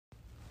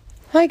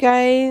Hi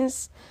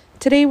guys.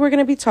 Today we're going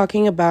to be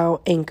talking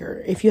about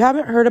Anchor. If you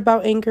haven't heard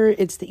about Anchor,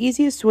 it's the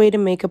easiest way to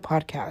make a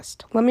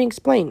podcast. Let me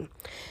explain.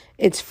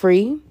 It's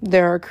free.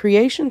 There are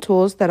creation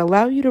tools that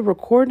allow you to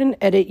record and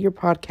edit your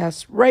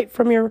podcast right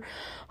from your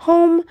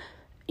home,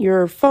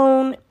 your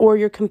phone, or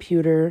your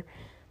computer.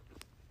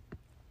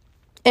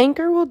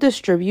 Anchor will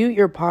distribute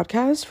your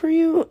podcast for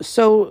you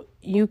so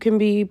you can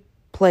be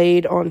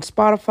played on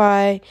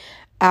Spotify,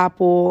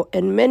 Apple,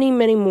 and many,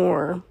 many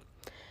more.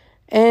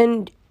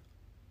 And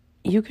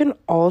you can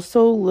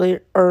also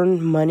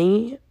earn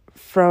money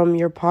from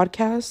your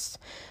podcasts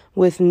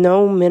with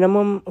no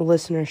minimum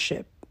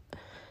listenership.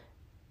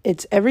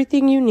 It's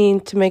everything you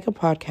need to make a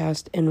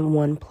podcast in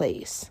one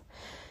place.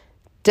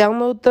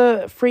 Download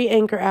the free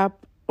Anchor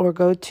app or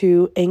go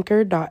to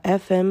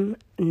anchor.fm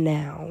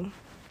now.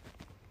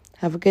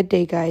 Have a good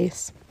day,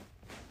 guys.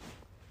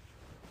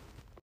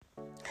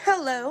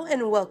 Hello,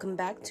 and welcome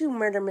back to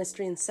Murder,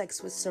 Mystery, and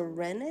Sex with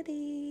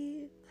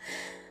Serenity.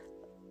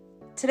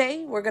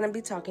 Today, we're going to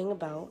be talking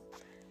about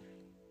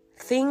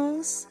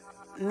things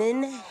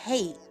men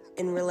hate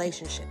in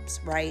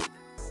relationships, right?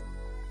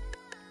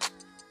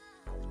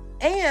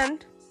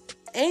 And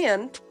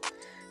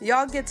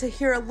y'all get to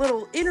hear a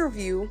little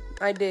interview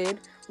I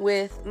did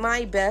with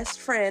my best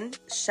friend.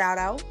 Shout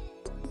out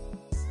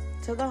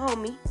to the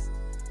homie.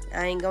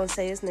 I ain't going to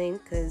say his name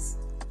because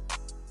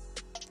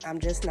I'm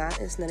just not.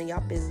 It's none of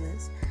y'all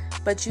business.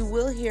 But you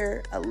will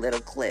hear a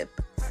little clip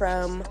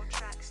from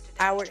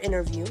our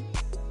interview.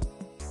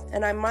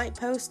 And I might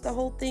post the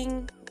whole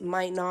thing,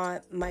 might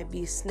not, might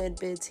be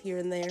snippets here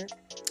and there.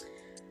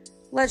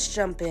 Let's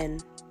jump in.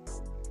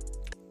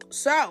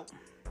 So,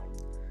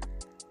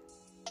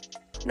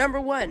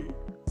 number 1,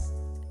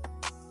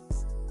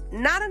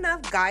 not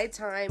enough guy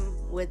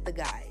time with the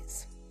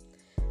guys.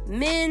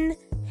 Men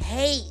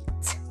hate.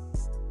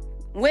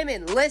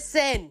 Women,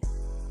 listen.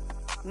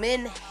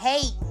 Men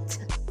hate,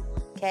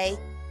 okay?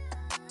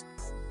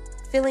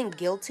 Feeling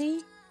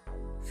guilty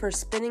for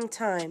spending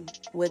time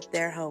with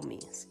their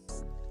homies.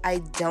 I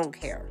don't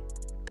care.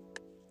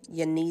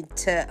 You need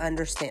to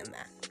understand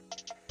that.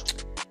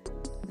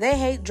 They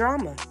hate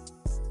drama.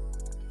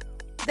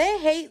 They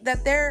hate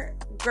that their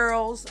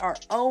girls are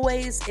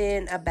always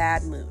in a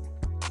bad mood.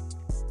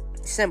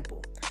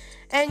 Simple.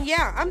 And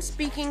yeah, I'm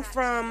speaking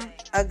from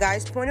a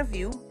guy's point of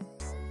view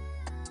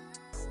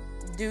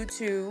due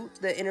to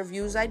the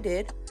interviews I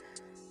did,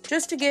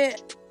 just to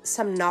get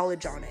some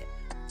knowledge on it,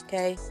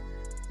 okay?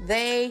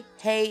 They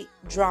hate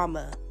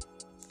drama.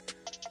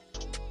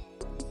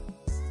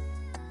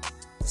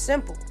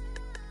 Simple.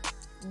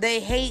 They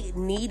hate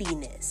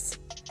neediness.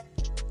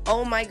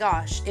 Oh my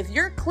gosh. If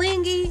you're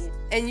clingy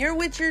and you're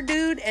with your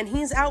dude and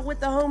he's out with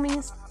the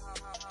homies,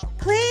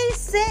 please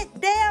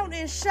sit down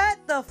and shut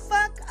the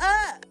fuck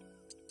up.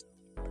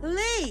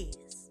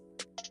 Please.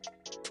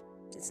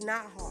 It's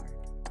not hard.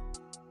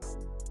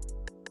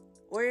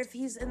 Or if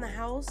he's in the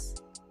house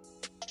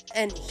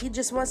and he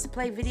just wants to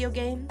play video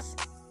games,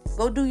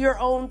 go do your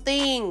own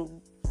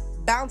thing.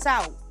 Bounce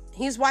out.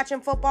 He's watching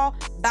football,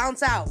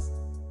 bounce out.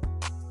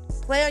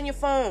 Play on your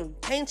phone,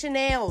 paint your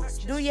nails,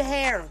 do your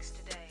hair.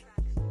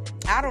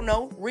 I don't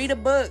know, read a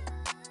book.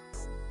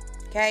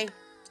 Okay?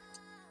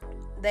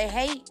 They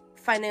hate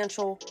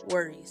financial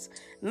worries.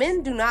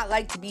 Men do not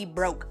like to be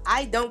broke.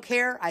 I don't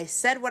care. I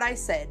said what I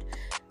said.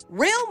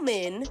 Real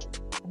men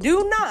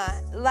do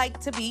not like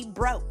to be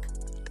broke.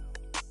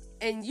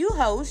 And you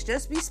hoes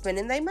just be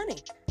spending their money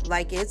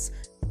like it's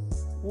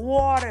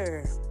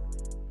water.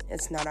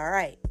 It's not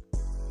alright.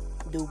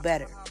 Do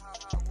better.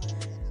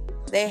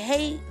 They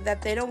hate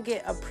that they don't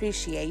get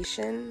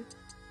appreciation.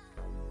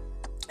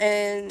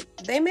 And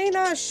they may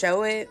not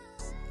show it,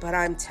 but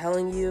I'm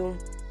telling you,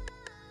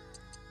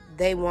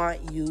 they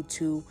want you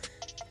to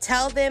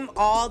tell them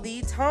all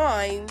the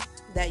time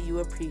that you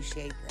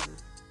appreciate them.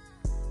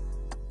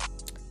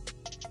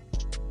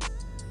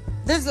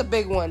 This is a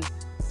big one.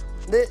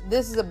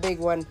 This is a big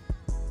one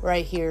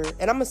right here.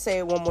 And I'm going to say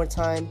it one more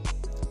time.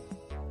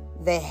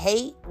 They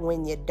hate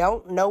when you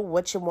don't know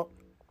what you want.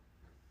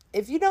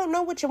 If you don't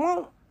know what you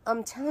want,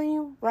 I'm telling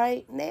you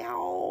right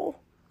now,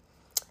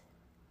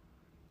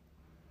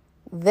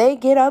 they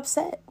get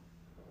upset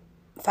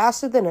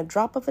faster than a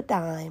drop of a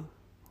dime.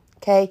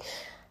 Okay?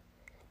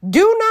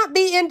 Do not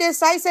be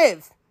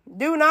indecisive.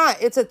 Do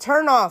not. It's a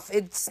turnoff.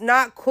 It's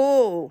not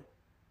cool.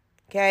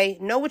 Okay?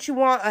 Know what you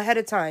want ahead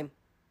of time.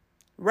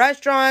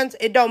 Restaurants,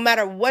 it don't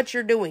matter what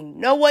you're doing.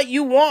 Know what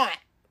you want.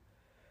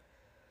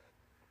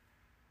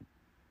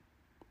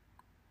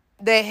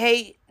 They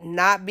hate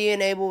not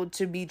being able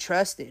to be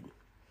trusted.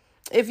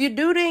 If your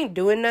dude ain't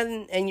doing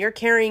nothing and you're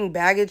carrying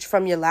baggage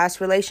from your last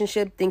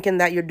relationship, thinking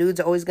that your dude's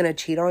always going to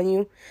cheat on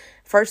you,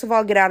 first of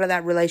all, get out of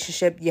that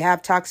relationship. You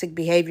have toxic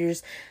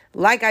behaviors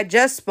like I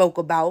just spoke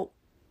about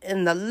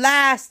in the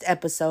last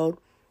episode,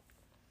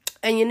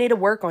 and you need to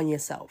work on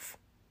yourself.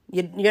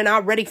 You're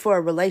not ready for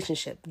a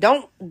relationship.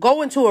 Don't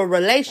go into a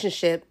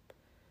relationship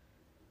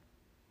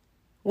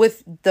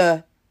with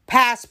the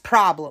past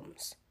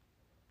problems.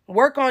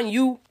 Work on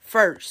you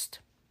first.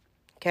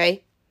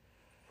 Okay?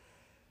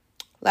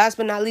 last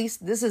but not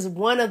least, this is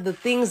one of the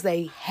things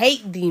they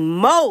hate the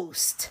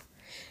most.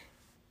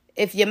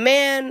 If your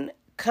man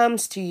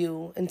comes to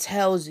you and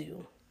tells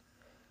you,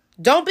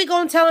 don't be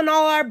going telling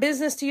all our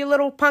business to your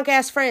little punk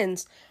ass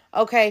friends.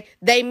 Okay,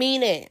 they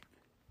mean it.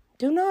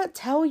 Do not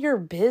tell your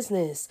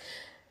business.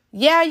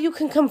 Yeah, you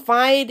can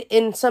confide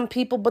in some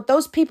people, but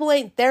those people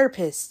ain't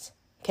therapists.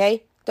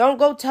 Okay? Don't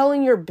go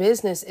telling your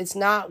business. It's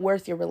not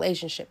worth your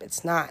relationship.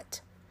 It's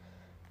not.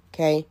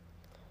 Okay?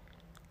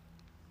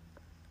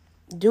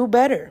 Do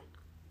better.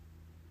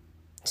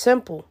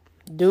 Simple.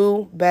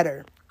 Do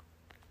better.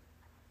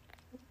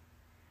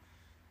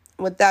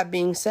 With that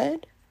being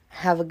said,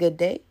 have a good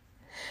day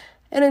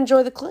and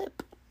enjoy the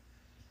clip.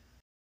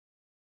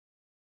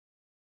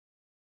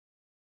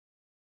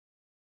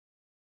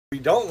 We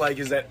don't like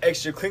is that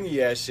extra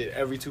clingy ass shit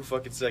every 2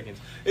 fucking seconds.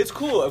 It's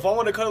cool. If I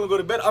want to cuddle and go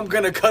to bed, I'm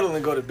gonna cuddle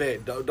and go to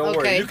bed. Don't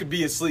worry. You could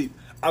be asleep.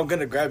 I'm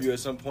gonna grab you at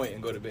some point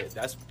and go to bed.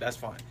 That's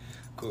fine.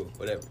 Cool,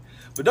 whatever.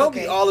 But don't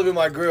be all up in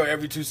my grill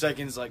every 2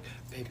 seconds like,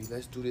 baby,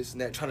 let's do this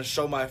and that, trying to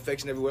show my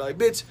affection everywhere. Like,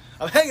 bitch,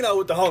 I'm hanging out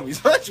with the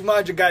homies. Why don't you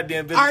mind your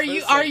goddamn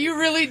business? Are you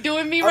really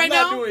doing me right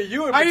now? I'm not doing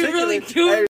you in particular. particular. Are you really doing